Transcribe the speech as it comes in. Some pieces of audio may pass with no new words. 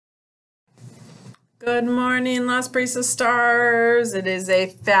Good morning, Las Brisas Stars. It is a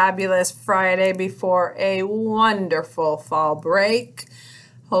fabulous Friday before a wonderful fall break.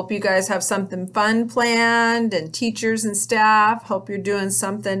 Hope you guys have something fun planned, and teachers and staff. Hope you're doing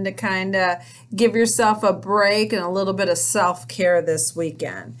something to kind of give yourself a break and a little bit of self-care this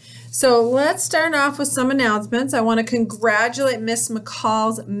weekend. So let's start off with some announcements. I want to congratulate Miss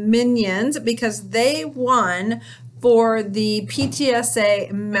McCall's Minions because they won for the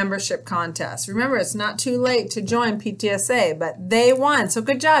PTSA membership contest. Remember, it's not too late to join PTSA, but they won. So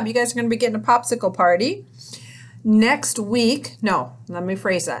good job. You guys are going to be getting a popsicle party. Next week, no, let me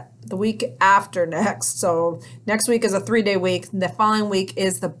phrase that. The week after next. So next week is a 3-day week. The following week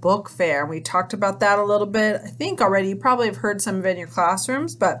is the book fair. We talked about that a little bit, I think already. You probably have heard some of it in your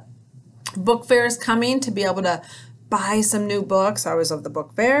classrooms, but book fair is coming to be able to buy some new books. I always love the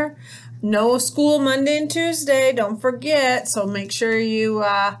book fair. No school Monday and Tuesday, don't forget. So make sure you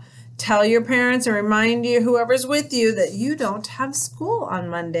tell your parents and remind you, whoever's with you, that you don't have school on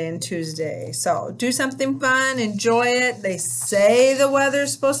Monday and Tuesday. So do something fun, enjoy it. They say the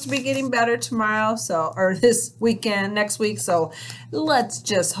weather's supposed to be getting better tomorrow, or this weekend, next week. So let's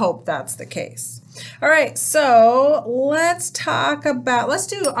just hope that's the case. All right, so let's do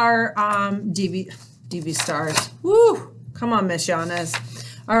our DV stars. Woo! Come on, Miss Yanez.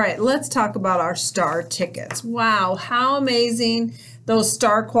 All right, let's talk about our star tickets. Wow, how amazing those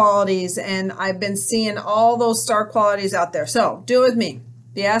star qualities, and I've been seeing all those star qualities out there. So do it with me.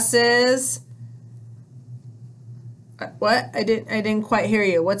 The S is what? I didn't quite hear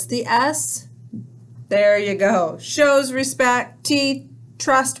you. What's the S? There you go. Shows respect. T,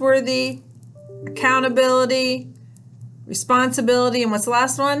 trustworthy. Accountability. Responsibility. And what's the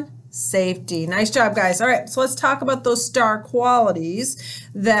last one? Safety. Nice job, guys. All right, so let's talk about those star qualities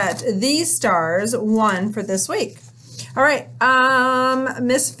that these stars won for this week. All right,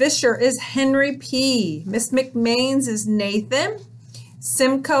 Miss Fisher is Henry P. Miss McMains is Nathan.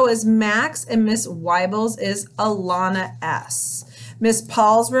 Simcoe is Max, and Miss Weibels is Alana S. Miss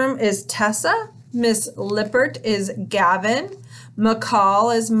Paulsroom is Tessa. Miss Lippert is Gavin.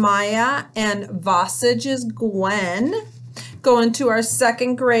 McCall is Maya, and Vossage is Gwen. Going to our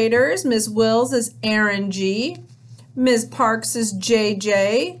second graders, Ms. Wills is Aaron G. Ms. Parks is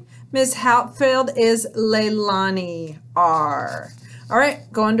JJ. Ms. Houtfield is Leilani R. All right,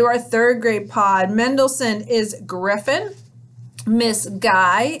 going to our third grade pod. Mendelson is Griffin. Miss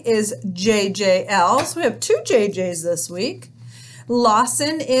Guy is JJL. So we have 2 JJs this week.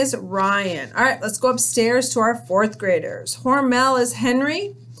 Lawson is Ryan. All right, let's go upstairs to our fourth graders. Hormel is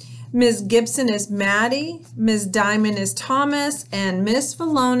Henry. Ms. Gibson is Maddie, Ms. Diamond is Thomas, and Miss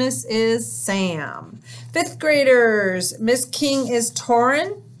Valonis is Sam. Fifth graders, Miss King is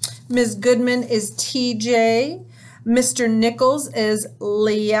Torin, Ms. Goodman is TJ, Mr. Nichols is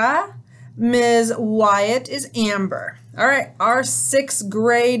Leah, Ms. Wyatt is Amber. All right, our 6th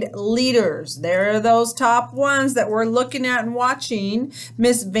grade leaders. They're those top ones that we're looking at and watching.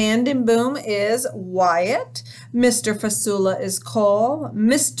 Miss Vandenboom is Wyatt. Mr. Fasula is Cole.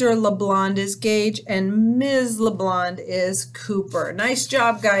 Mr. LeBlond is Gage. And Ms. LeBlond is Cooper. Nice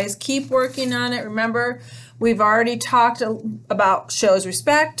job, guys. Keep working on it. Remember, we've already talked about shows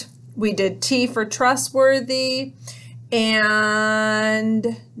respect. We did T for trustworthy.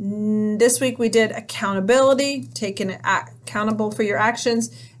 And this week we did accountability, taking accountable for your actions.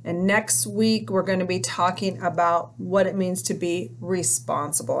 And next week we're going to be talking about what it means to be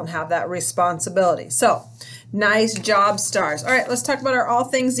responsible and have that responsibility. So nice job, stars. All right, let's talk about our all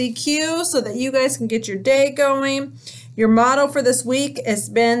things EQ so that you guys can get your day going. Your motto for this week has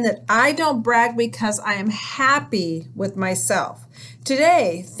been that I don't brag because I am happy with myself.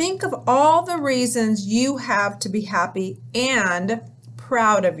 Today, think of all the reasons you have to be happy and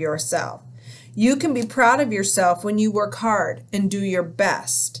proud of yourself. You can be proud of yourself when you work hard and do your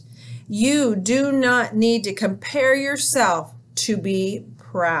best. You do not need to compare yourself to be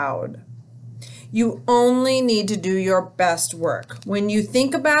proud. You only need to do your best work. When you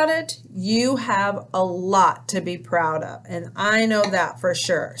think about it, you have a lot to be proud of, and I know that for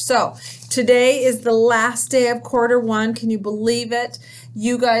sure. So today is the last day of quarter 1. Can you believe it?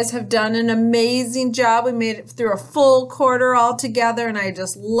 You guys have done an amazing job. We made it through a full quarter all together, and I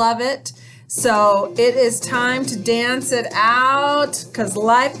just love it. So it is time to dance it out because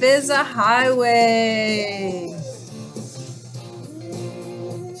life is a highway.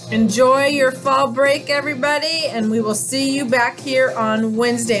 Enjoy your fall break, everybody, and we will see you back here on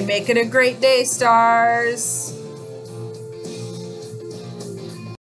Wednesday. Make it a great day, stars.